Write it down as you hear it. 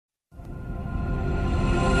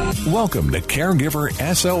Welcome to Caregiver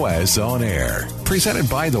SOS On Air, presented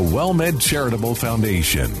by the WellMed Charitable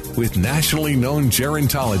Foundation, with nationally known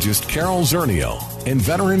gerontologist Carol Zernial and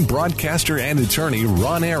veteran broadcaster and attorney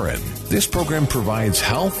Ron Aaron. This program provides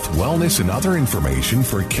health, wellness, and other information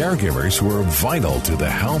for caregivers who are vital to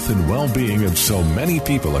the health and well-being of so many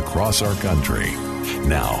people across our country.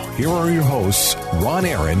 Now, here are your hosts, Ron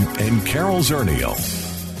Aaron and Carol Zernial.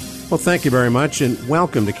 Well, thank you very much, and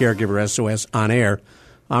welcome to Caregiver SOS On Air.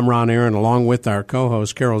 I'm Ron Aaron, along with our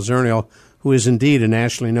co-host, Carol Zernial, who is indeed a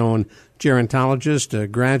nationally known gerontologist, a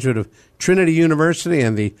graduate of Trinity University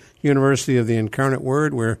and the University of the Incarnate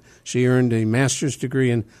Word, where she earned a master's degree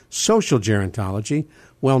in social gerontology,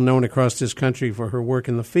 well known across this country for her work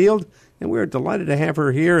in the field. And we're delighted to have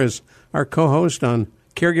her here as our co-host on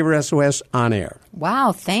Caregiver SOS On Air.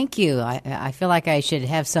 Wow, thank you. I feel like I should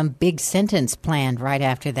have some big sentence planned right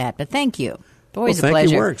after that, but thank you. Always a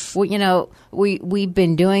pleasure. Works. Well, you know, we've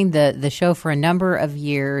been doing the show for a number of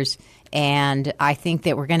years, and I think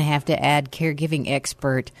that we're going to have to add caregiving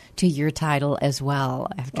expert to your title as well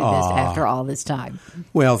after all this time.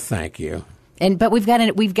 Well, thank you. But we've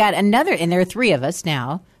got another, and there are three of us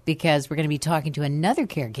now because we're going to be talking to another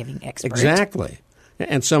caregiving expert. Exactly,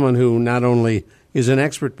 and someone who not only is an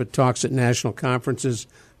expert but talks at national conferences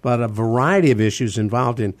about a variety of issues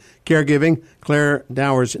involved in caregiving. Claire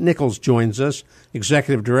Dowers-Nichols joins us,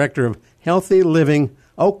 Executive Director of Healthy Living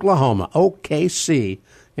Oklahoma, OKC.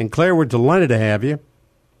 And Claire, we're delighted to have you.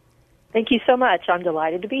 Thank you so much. I'm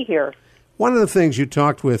delighted to be here. One of the things you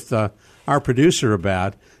talked with our producer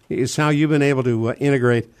about is how you've been able to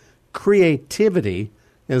integrate creativity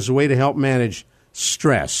as a way to help manage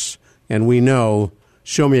stress. And we know,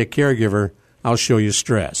 show me a caregiver, I'll show you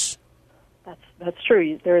stress. That's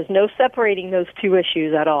true. There is no separating those two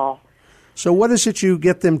issues at all. So what is it you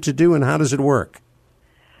get them to do, and how does it work?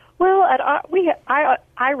 Well,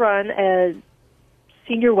 I run a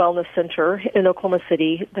senior wellness center in Oklahoma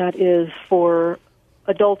City that is for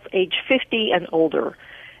adults age 50 and older.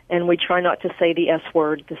 And we try not to say the S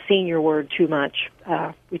word, the senior word, too much.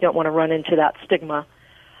 We don't want to run into that stigma.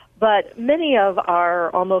 But many of our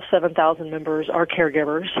almost 7,000 members are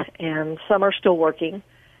caregivers, and some are still working.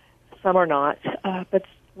 Some are not, but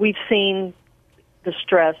we've seen the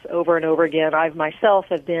stress over and over again. I myself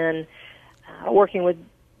have been working with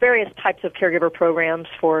various types of caregiver programs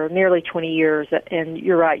for nearly 20 years, and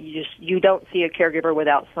you're right, you don't see a caregiver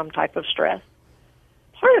without some type of stress.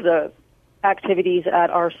 Part of the activities at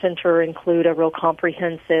our center include a real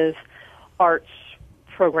comprehensive arts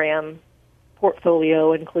program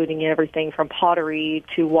portfolio, including everything from pottery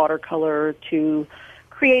to watercolor to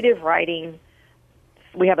creative writing.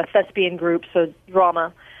 We have a thespian group, so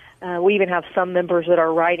drama. We even have some members that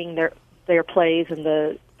are writing their plays, and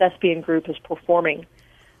the thespian group is performing.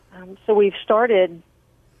 So we've started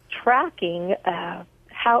tracking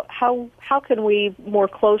how can we more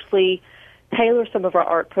closely tailor some of our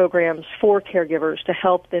art programs for caregivers to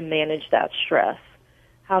help them manage that stress.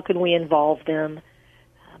 How can we involve them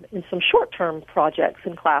in some short-term projects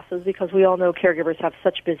and classes, because we all know caregivers have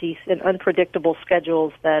such busy and unpredictable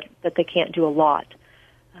schedules that they can't do a lot.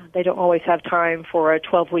 They don't always have time for a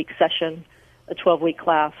 12-week session, a 12-week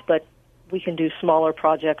class, but we can do smaller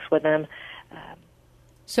projects with them.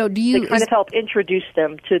 So do you... They kind of help introduce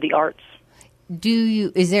them to the arts.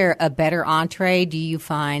 Is there a better entree? Do you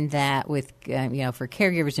find that with, for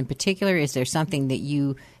caregivers in particular, is there something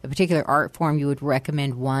that a particular art form you would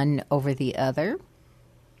recommend one over the other?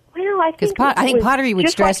 Well, I think pottery would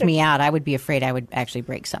stress me out. I would be afraid I would actually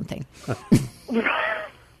break something.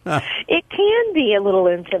 It can be a little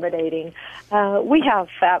intimidating.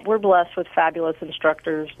 We're blessed with fabulous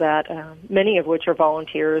instructors that many of which are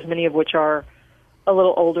volunteers, many of which are a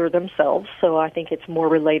little older themselves. So I think it's more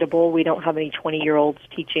relatable. We don't have any 20-year-olds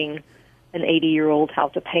teaching an 80-year-old how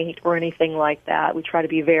to paint or anything like that. We try to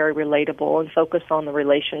be very relatable and focus on the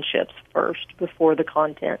relationships first before the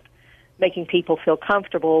content, making people feel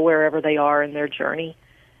comfortable wherever they are in their journey.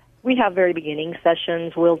 We have very beginning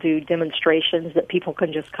sessions. We'll do demonstrations that people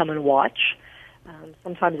can just come and watch.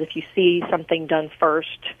 Sometimes if you see something done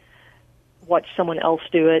first, watch someone else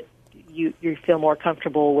do it, you feel more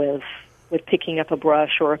comfortable with picking up a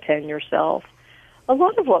brush or a pen yourself. A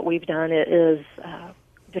lot of what we've done is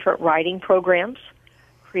different writing programs,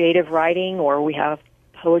 creative writing, or we have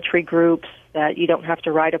poetry groups that you don't have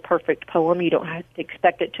to write a perfect poem. You don't have to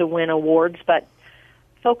expect it to win awards, but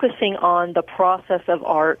focusing on the process of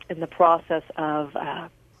art and the process of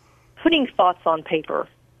putting thoughts on paper,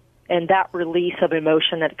 and that release of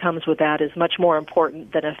emotion that comes with that is much more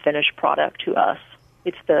important than a finished product to us.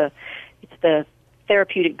 It's the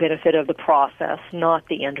therapeutic benefit of the process, not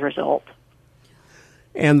the end result.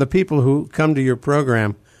 And the people who come to your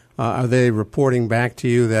program, are they reporting back to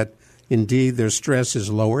you that indeed their stress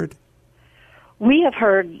is lowered? We have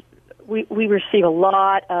heard, we receive a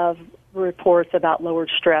lot of reports about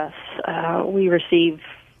lowered stress. We receive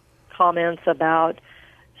comments about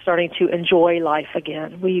starting to enjoy life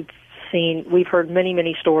again. We've heard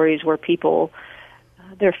many stories where people,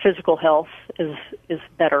 their physical health is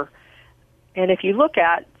better. And if you look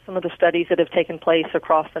at some of the studies that have taken place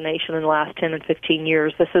across the nation in the last 10 and 15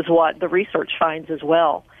 years, this is what the research finds as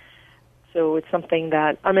well. So it's something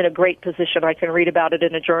that I'm in a great position. I can read about it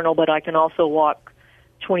in a journal, but I can also walk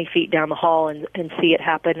 20 feet down the hall and see it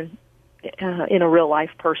happen in a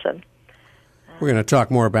real-life person. We're going to talk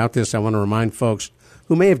more about this. I want to remind folks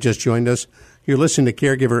who may have just joined us, you're listening to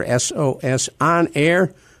Caregiver SOS On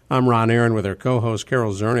Air. I'm Ron Aaron with our co-host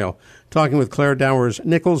Carol Zernial, talking with Claire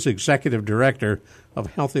Dowers-Nichols, Executive Director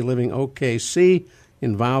of Healthy Living OKC,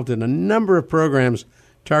 involved in a number of programs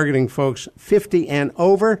targeting folks 50 and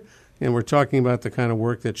over, and we're talking about the kind of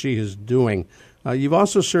work that she is doing. You've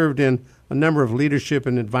also served in a number of leadership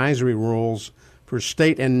and advisory roles for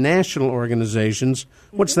state and national organizations.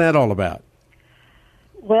 What's that all about?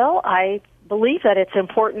 Well, I believe that it's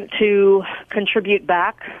important to contribute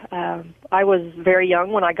back. I was very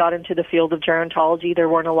young when I got into the field of gerontology. There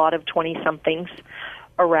weren't a lot of 20-somethings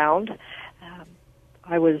around.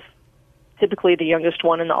 I was typically the youngest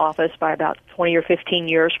one in the office by about 20 or 15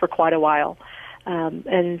 years for quite a while,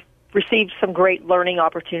 and received some great learning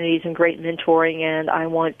opportunities and great mentoring, and I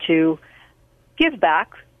want to give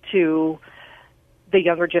back to the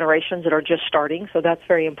younger generations that are just starting, so that's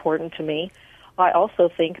very important to me. I also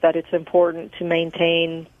think that it's important to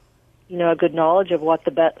maintain, a good knowledge of what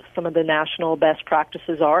some of the national best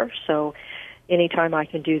practices are, so anytime I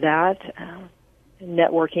can do that,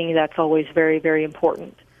 networking, that's always very, very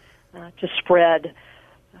important to spread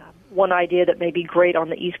one idea that may be great on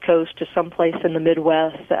the East Coast to someplace in the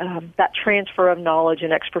Midwest. That transfer of knowledge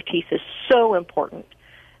and expertise is so important.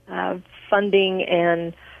 Funding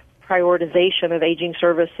and prioritization of aging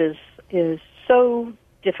services is so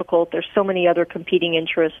difficult. There's so many other competing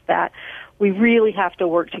interests that we really have to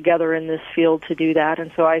work together in this field to do that.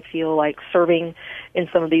 And so I feel like serving in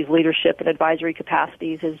some of these leadership and advisory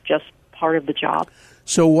capacities is just part of the job.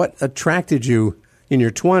 So what attracted you in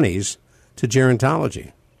your 20s to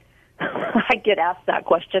gerontology? I get asked that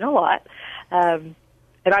question a lot. And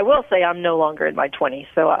I will say I'm no longer in my 20s,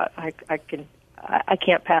 so I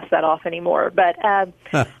can't pass that off anymore. But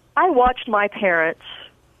I watched my parents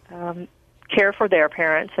care for their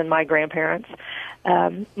parents and my grandparents.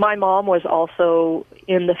 My mom was also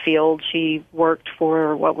in the field. She worked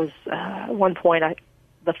for what was at one point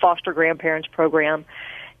the foster grandparents program,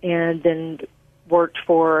 and then worked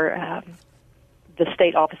for the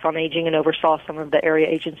State Office on Aging and oversaw some of the area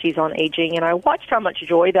agencies on aging. And I watched how much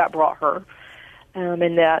joy that brought her,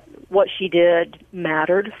 and that what she did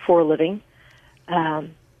mattered for a living.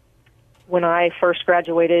 When I first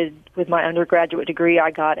graduated with my undergraduate degree,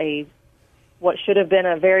 I got what should have been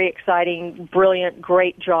a very exciting, brilliant,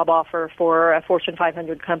 great job offer for a Fortune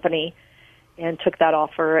 500 company, and took that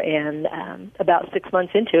offer. And about 6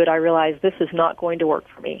 months into it, I realized this is not going to work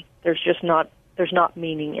for me. There's not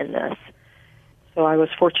meaning in this. So I was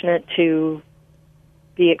fortunate to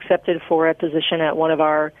be accepted for a position at one of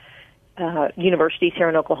our universities here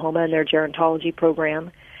in Oklahoma in their gerontology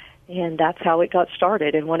program, and that's how it got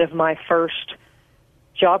started. And one of my first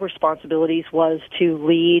job responsibilities was to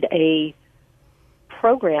lead a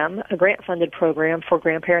grant-funded program for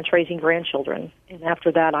grandparents raising grandchildren. And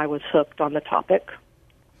after that, I was hooked on the topic.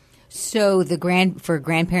 So for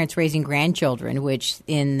grandparents raising grandchildren, which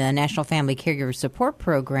in the National Family Caregiver Support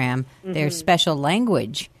Program, there's special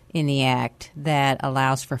language in the Act that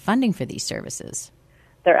allows for funding for these services.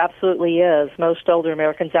 There absolutely is. Most Older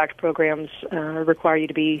Americans Act programs require you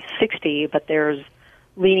to be 60, but there's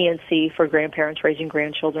leniency for grandparents raising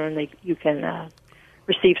grandchildren. You can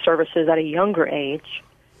receive services at a younger age,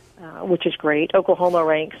 which is great. Oklahoma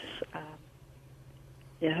ranks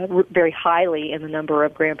very highly in the number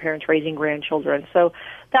of grandparents raising grandchildren. So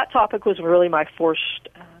that topic was really my first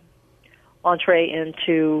entree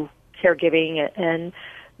into caregiving, and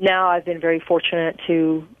now I've been very fortunate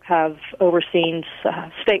to have overseen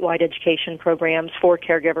statewide education programs for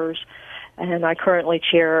caregivers, and I currently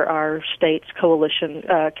chair our state's coalition,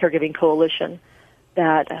 caregiving coalition,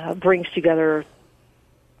 that brings together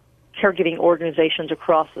caregiving organizations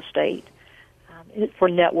across the state for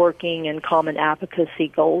networking and common advocacy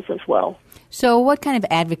goals as well. So what kind of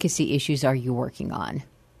advocacy issues are you working on?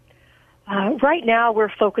 Right now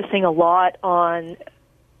we're focusing a lot on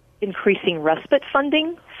increasing respite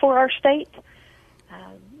funding for our state.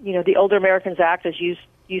 the Older Americans Act, as you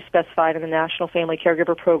specified in the National Family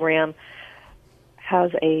Caregiver Program,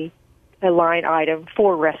 has a line item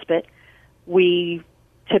for respite. We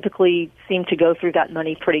typically seem to go through that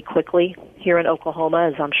money pretty quickly here in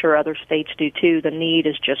Oklahoma, as I'm sure other states do too. The need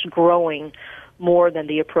is just growing more than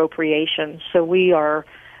the appropriation. So we are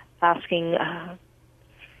asking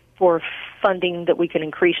for funding that we can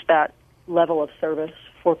increase that level of service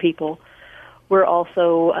for people. We're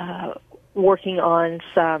also working on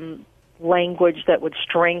some language that would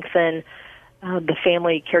strengthen the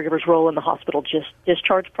family caregiver's role in the hospital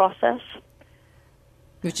discharge process.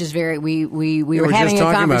 Which is we were having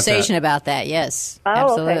a conversation about that. Yes,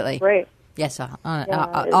 absolutely. Okay, great. Yes,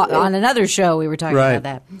 on another show we were talking about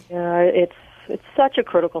that. It's such a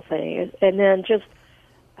critical thing. And then just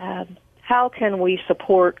how can we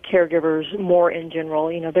support caregivers more in general?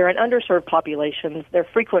 They're an underserved population. They're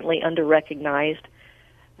frequently under-recognized.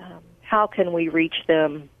 How can we reach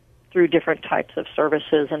them through different types of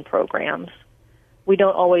services and programs? We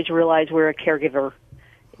don't always realize we're a caregiver.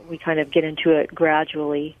 We kind of get into it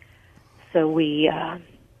gradually. So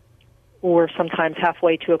we're sometimes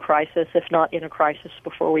halfway to a crisis, if not in a crisis,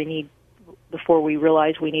 before we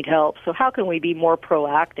realize we need help. So how can we be more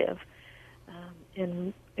proactive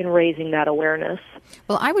in raising that awareness?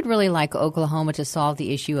 Well, I would really like Oklahoma to solve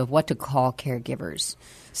the issue of what to call caregivers,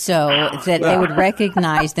 so that they would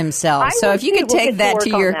recognize themselves. So if you could take that to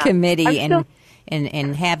your committee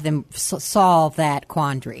and have them solve that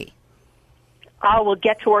quandary. I will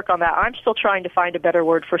get to work on that. I'm still trying to find a better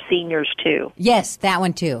word for seniors, too. Yes, that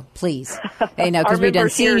one, too, please. Because we've done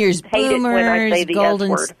seniors,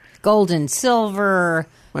 boomers, golden, silver.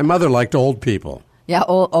 My mother liked old people. Yeah,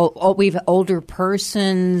 we've older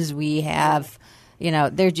persons. We have,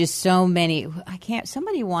 there's just so many.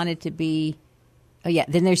 Somebody wanted to be,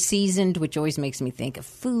 then there's seasoned, which always makes me think of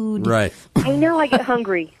food. Right. I know, I get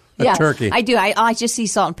hungry. Yeah, turkey. I do. I just see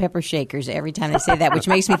salt and pepper shakers every time they say that, which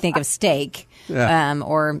makes me think of steak,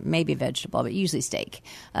 or maybe vegetable, but usually steak.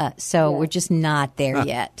 We're just not there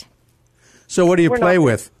yet. So what do you play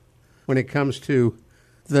with when it comes to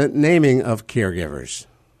the naming of caregivers?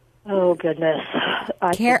 Oh, goodness.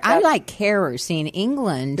 I like carers. See, in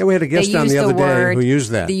England, we had a guest on the other day who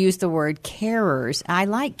used that. They use the word carers. I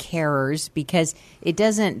like carers because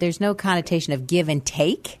there's no connotation of give and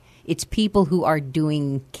take. It's people who are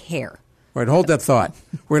doing care. All right, hold that thought.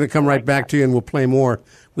 We're going to come right back to you, and we'll play more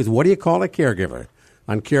with What Do You Call a Caregiver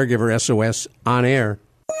on Caregiver SOS On Air.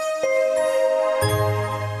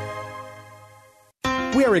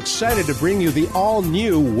 We are excited to bring you the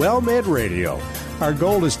all-new WellMed Radio. Our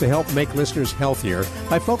goal is to help make listeners healthier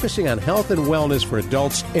by focusing on health and wellness for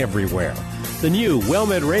adults everywhere. The new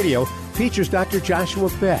WellMed Radio features Dr.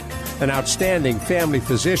 Joshua Beck, an outstanding family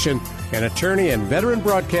physician, and attorney and veteran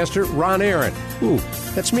broadcaster Ron Aaron. Ooh,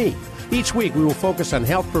 that's me. Each week we will focus on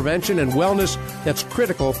health prevention and wellness that's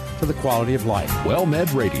critical to the quality of life.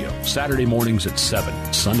 WellMed Radio, Saturday mornings at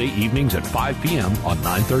 7, Sunday evenings at 5 p.m. on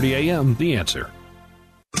 9:30 a.m. The Answer.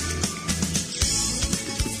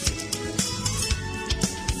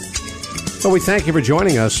 Well, we thank you for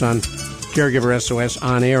joining us on Caregiver SOS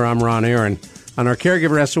On Air. I'm Ron Aaron. On our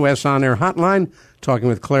Caregiver SOS On Air hotline, talking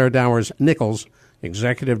with Claire Dowers-Nichols,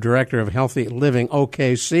 Executive Director of Healthy Living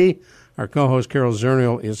OKC. Our co-host Carol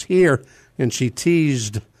Zernial is here, and she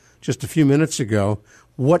teased just a few minutes ago,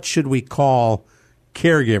 what should we call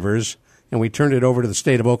caregivers? And we turned it over to the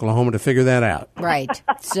state of Oklahoma to figure that out. Right.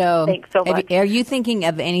 So, thanks so much. Are you thinking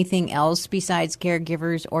of anything else besides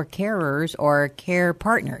caregivers or carers or care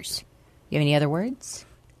partners? You have any other words?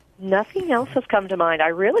 Nothing else has come to mind. I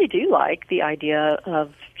really do like the idea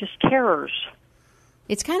of just carers.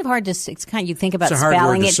 It's kind of hard to. You think about it's a hard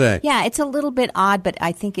spelling word to it. Say. Yeah, it's a little bit odd, but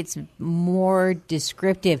I think it's more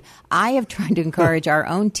descriptive. I have tried to encourage our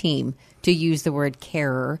own team to use the word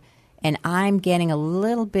carer, and I'm getting a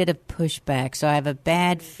little bit of pushback. So I have a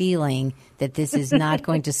bad feeling that this is not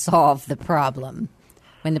going to solve the problem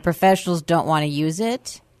when the professionals don't want to use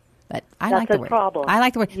it. But I like the word. Problem. I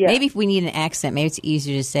like the word. Yes. Maybe if we need an accent, maybe it's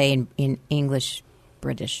easier to say in English,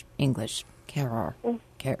 British English, carer.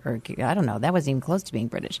 I don't know. That wasn't even close to being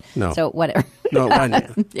British. No. So whatever. No,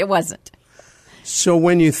 it wasn't. So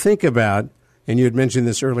when you think about, and you had mentioned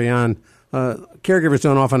this early on, caregivers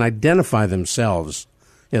don't often identify themselves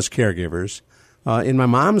as caregivers. In my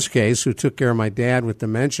mom's case, who took care of my dad with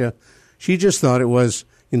dementia, she just thought it was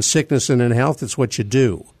in sickness and in health, it's what you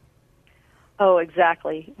do. Oh,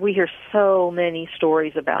 exactly. We hear so many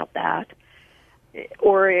stories about that.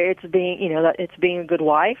 Or it's being, it's being a good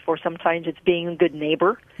wife, or sometimes it's being a good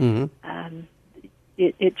neighbor. Mm-hmm.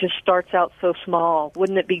 It just starts out so small.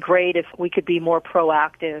 Wouldn't it be great if we could be more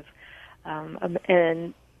proactive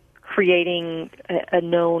and creating a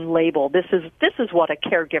known label. This is what a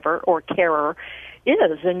caregiver or carer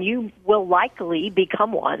is, and you will likely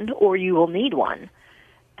become one, or you will need one.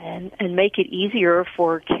 And make it easier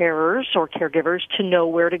for carers or caregivers to know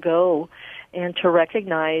where to go and to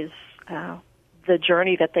recognize the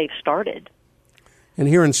journey that they've started. And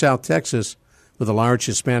here in South Texas, with a large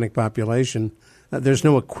Hispanic population, there's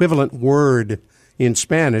no equivalent word in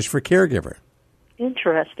Spanish for caregiver.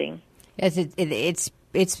 Interesting. Yes, it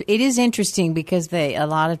is interesting because a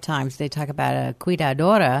lot of times they talk about a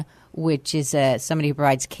cuidadora, which is somebody who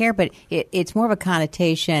provides care, but it's more of a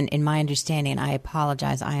connotation, in my understanding, and I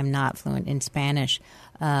apologize, I am not fluent in Spanish,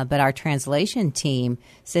 but our translation team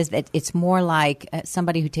says that it's more like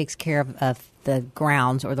somebody who takes care of the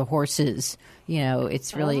grounds or the horses.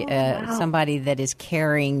 It's really somebody that is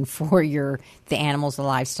caring for the animals, the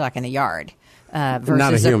livestock in the yard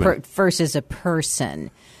versus a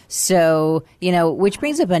person. So, which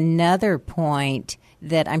brings up another point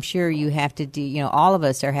that I'm sure you have to do, all of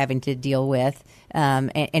us are having to deal with,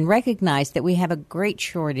 and recognize that we have a great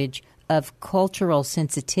shortage of cultural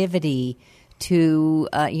sensitivity to,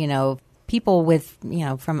 people with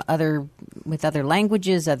other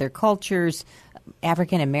languages, other cultures,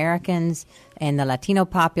 African Americans and the Latino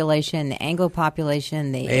population, the Anglo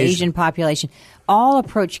population, the Asian population, all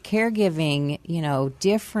approach caregiving,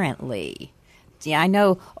 differently. Yeah, I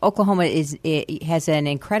know Oklahoma has an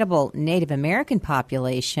incredible Native American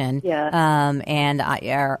population. Yeah. And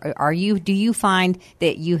do you find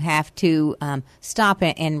that you have to stop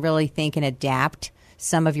and really think and adapt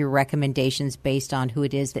some of your recommendations based on who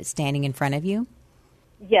it is that's standing in front of you?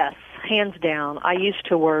 Yes, hands down. I used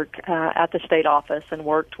to work at the state office and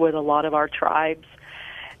worked with a lot of our tribes.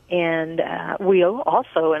 And we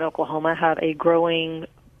also in Oklahoma have a growing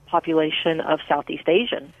population of Southeast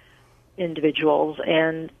Asian individuals,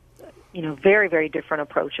 and very, very different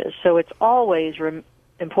approaches. So it's always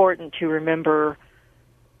important to remember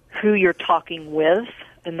who you're talking with,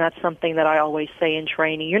 and that's something that I always say in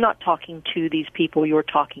training. You're not talking to these people, you're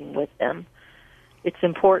talking with them. It's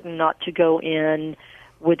important not to go in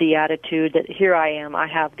with the attitude that here I am, I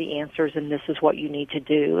have the answers, and this is what you need to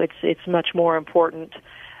do. It's much more important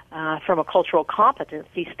from a cultural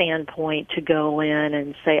competency standpoint to go in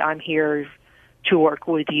and say, I'm here to work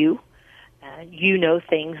with you. You know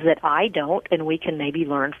things that I don't, and we can maybe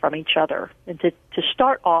learn from each other. And to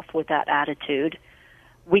start off with that attitude,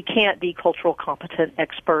 we can't be cultural competent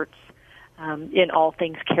experts in all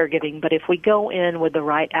things caregiving, but if we go in with the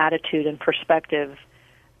right attitude and perspective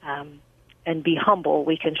and be humble,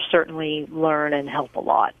 we can certainly learn and help a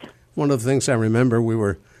lot. One of the things I remember, we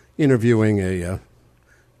were interviewing a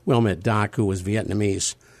well-met doc who was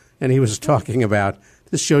Vietnamese, and he was talking about,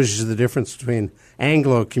 this shows you the difference between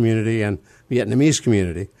Anglo community and Vietnamese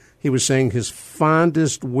community. He was saying his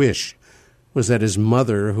fondest wish was that his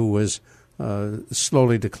mother, who was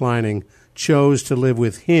slowly declining, chose to live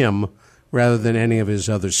with him rather than any of his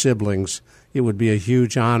other siblings. It would be a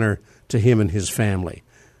huge honor to him and his family.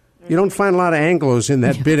 You don't find a lot of Anglos in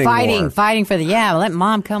that bidding war. Fighting for let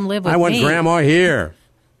Mom come live with me. I want Grandma here.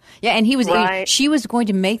 Yeah, and he was. Right. She was going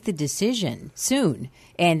to make the decision soon,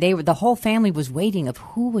 and the whole family was waiting of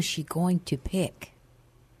who was she going to pick.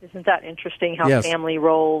 Isn't that interesting how Yes. family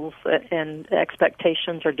roles and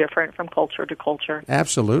expectations are different from culture to culture?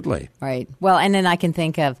 Absolutely. Right. Well, and then I can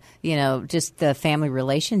think of, just the family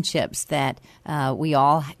relationships that we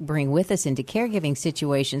all bring with us into caregiving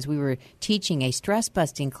situations. We were teaching a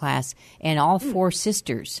stress-busting class, and all four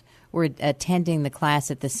sisters were attending the class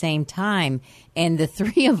at the same time, and the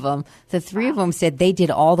three of them said they did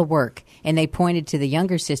all the work, and they pointed to the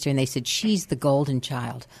younger sister and they said, she's the golden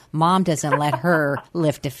child. Mom doesn't let her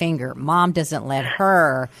lift a finger. Mom doesn't let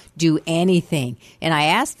her do anything. And I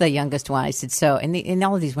asked the youngest one, I said, so, and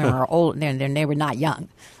all of these women are old, they were not young.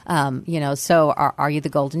 So are you the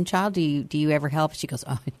golden child? Do you ever help? She goes,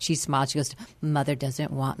 she smiles. She goes, Mother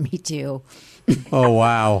doesn't want me to. Oh,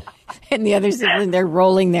 wow. And the others, they're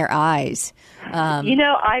rolling their eyes.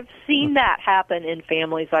 I've seen that happen in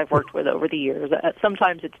families I've worked with over the years.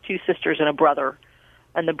 Sometimes it's two sisters and a brother,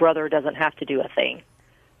 and the brother doesn't have to do a thing.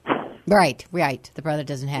 Right. The brother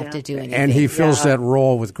doesn't have to do anything. And he fills that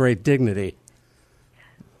role with great dignity.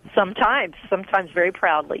 Sometimes very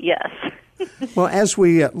proudly, yes. Well, as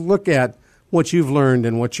we look at what you've learned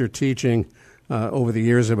and what you're teaching over the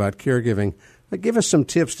years about caregiving, give us some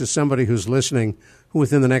tips to somebody who's listening who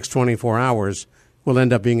within the next 24 hours will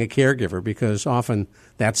end up being a caregiver, because often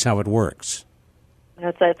that's how it works.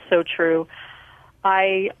 That's so true.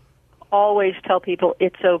 I always tell people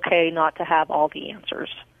it's okay not to have all the answers.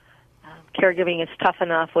 Caregiving is tough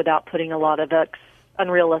enough without putting a lot of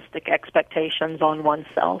unrealistic expectations on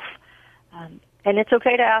oneself. And it's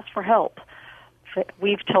okay to ask for help.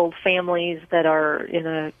 We've told families that are in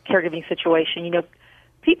a caregiving situation,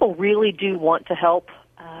 people really do want to help.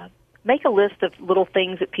 Make a list of little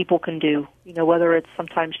things that people can do, whether it's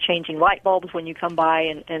sometimes changing light bulbs when you come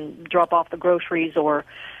by and drop off the groceries, or,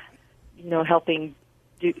 helping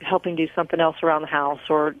do something else around the house,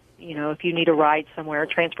 or, if you need a ride somewhere.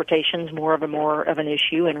 Transportation's more of an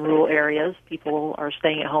issue in rural areas. People are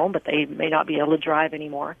staying at home, but they may not be able to drive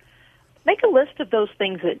anymore. Make a list of those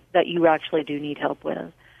things that you actually do need help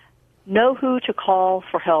with. Know who to call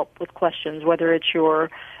for help with questions, whether it's your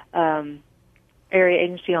area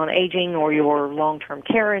agency on aging or your long-term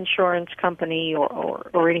care insurance company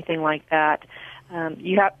or anything like that.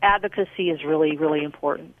 Advocacy is really, really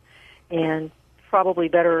important, and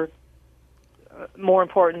probably more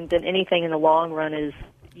important than anything in the long run is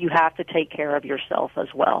you have to take care of yourself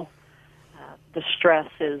as well. The stress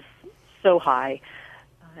is so high.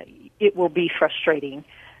 It will be frustrating.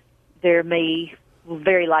 There may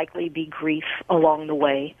very likely be grief along the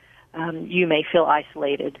way. You may feel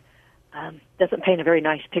isolated. Doesn't paint a very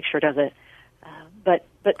nice picture, does it? But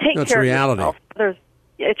take care of yourself.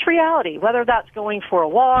 It's reality. Whether that's going for a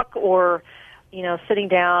walk or, sitting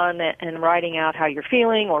down and writing out how you're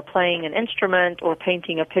feeling, or playing an instrument, or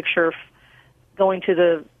painting a picture. Going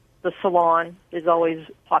to the salon is always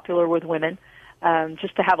popular with women,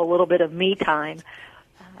 just to have a little bit of me time.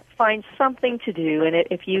 Find something to do, and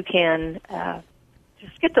if you can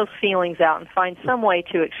just get those feelings out and find some way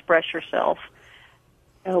to express yourself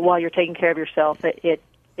while you're taking care of yourself, it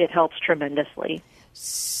helps tremendously.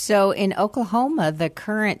 So in Oklahoma, the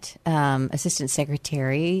current Assistant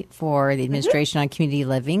Secretary for the Administration on Community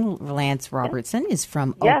Living, Lance Robertson, is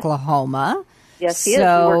from Oklahoma. Yes, he is. We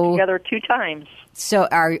worked together 2 times. So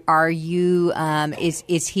are you,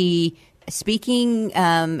 is he speaking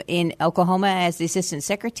in Oklahoma as the Assistant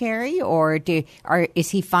Secretary, or is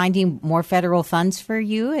he finding more federal funds for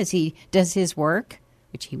you as he does his work?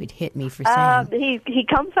 Which he would hit me for saying. He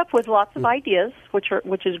comes up with lots of ideas, which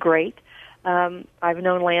is great. I've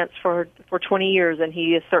known Lance for 20 years, and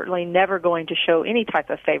he is certainly never going to show any type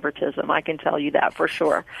of favoritism. I can tell you that for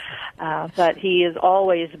sure. But he has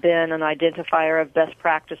always been an identifier of best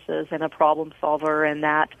practices and a problem solver, and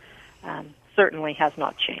that certainly has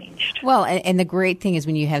not changed. Well, and the great thing is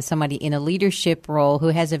when you have somebody in a leadership role who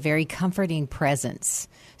has a very comforting presence.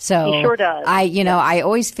 So he sure does. I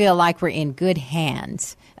always feel like we're in good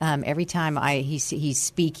hands. Every time he's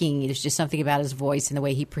speaking, there's just something about his voice and the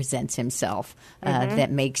way he presents himself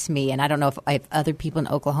that makes me. And I don't know if other people in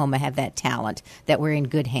Oklahoma have that talent, that we're in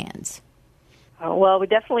good hands. Well, we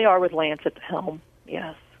definitely are with Lance at the helm.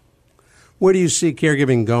 Yes. Where do you see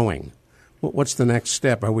caregiving going? What's the next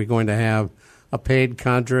step? Are we going to have a paid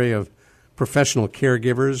cadre of professional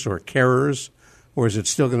caregivers or carers, or is it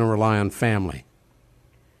still going to rely on family?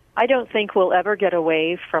 I don't think we'll ever get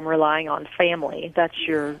away from relying on family. That's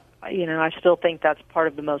I still think that's part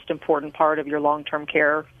of the most important part of your long-term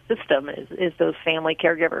care system is those family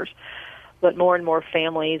caregivers. But more and more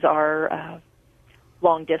families are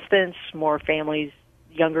long distance. More families,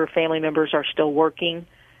 younger family members are still working.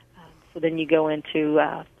 So then you go into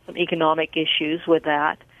some economic issues with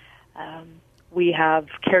that. We have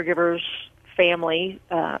caregivers, family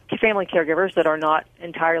caregivers that are not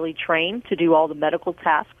entirely trained to do all the medical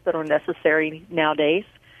tasks that are necessary nowadays.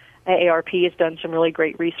 AARP has done some really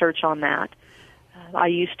great research on that. I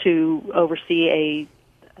used to oversee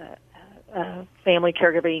a family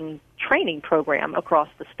caregiving training program across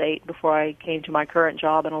the state before I came to my current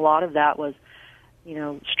job, and a lot of that was,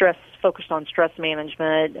 focused on stress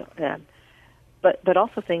management, but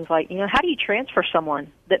also things like, how do you transfer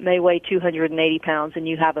someone that may weigh 280 pounds and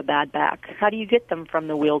you have a bad back? How do you get them from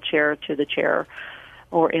the wheelchair to the chair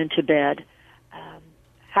or into bed?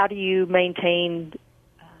 How do you maintain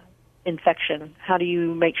infection? How do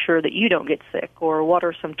you make sure that you don't get sick? Or what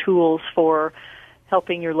are some tools for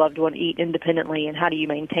helping your loved one eat independently, and how do you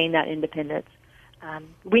maintain that independence?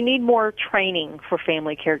 We need more training for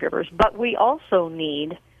family caregivers, but we also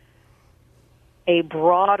need a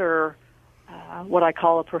broader what I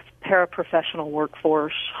call a paraprofessional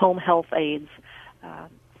workforce, home health aides,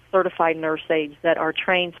 certified nurse aides that are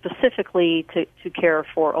trained specifically to care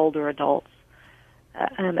for older adults,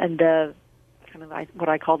 and the what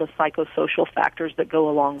I call the psychosocial factors that go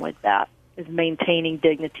along with that is maintaining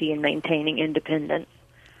dignity and maintaining independence.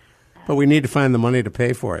 But we need to find the money to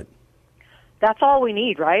pay for it. that's all we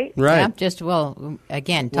need, right? Right. Yeah, just,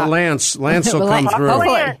 again, Well, Lance will come through.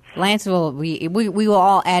 Hopefully, Lance will. We will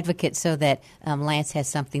all advocate so that Lance has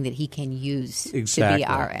something that he can use to be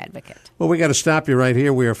our advocate. Well, we got to stop you right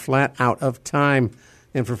here. We are flat out of time.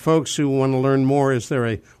 And for folks who want to learn more, is there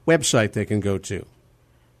a website they can go to?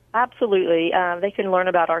 Absolutely. They can learn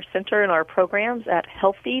about our center and our programs at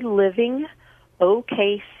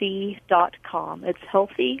healthylivingokc.com. It's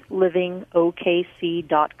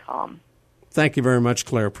healthylivingokc.com. Thank you very much,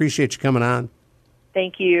 Claire. Appreciate you coming on.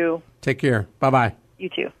 Thank you. Take care. Bye-bye. You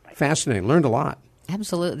too. Bye. Fascinating. Learned a lot.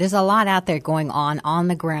 Absolutely. There's a lot out there going on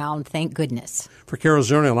the ground, thank goodness. For Carol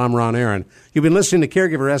Zernial, I'm Ron Aaron. You've been listening to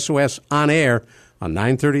Caregiver SOS on air on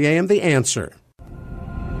 9:30 a.m. The Answer.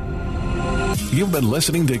 You've been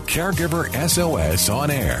listening to Caregiver SOS on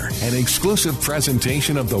Air, an exclusive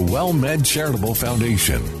presentation of the WellMed Charitable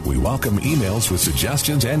Foundation. We welcome emails with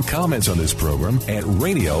suggestions and comments on this program at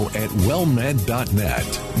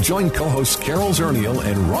radio@wellmed.net. Join co-hosts Carol Zernial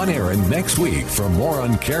and Ron Aaron next week for more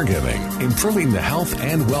on caregiving, improving the health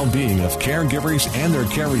and well-being of caregivers and their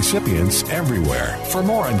care recipients everywhere. For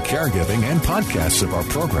more on caregiving and podcasts of our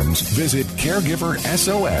programs, visit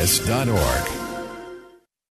caregiversos.org.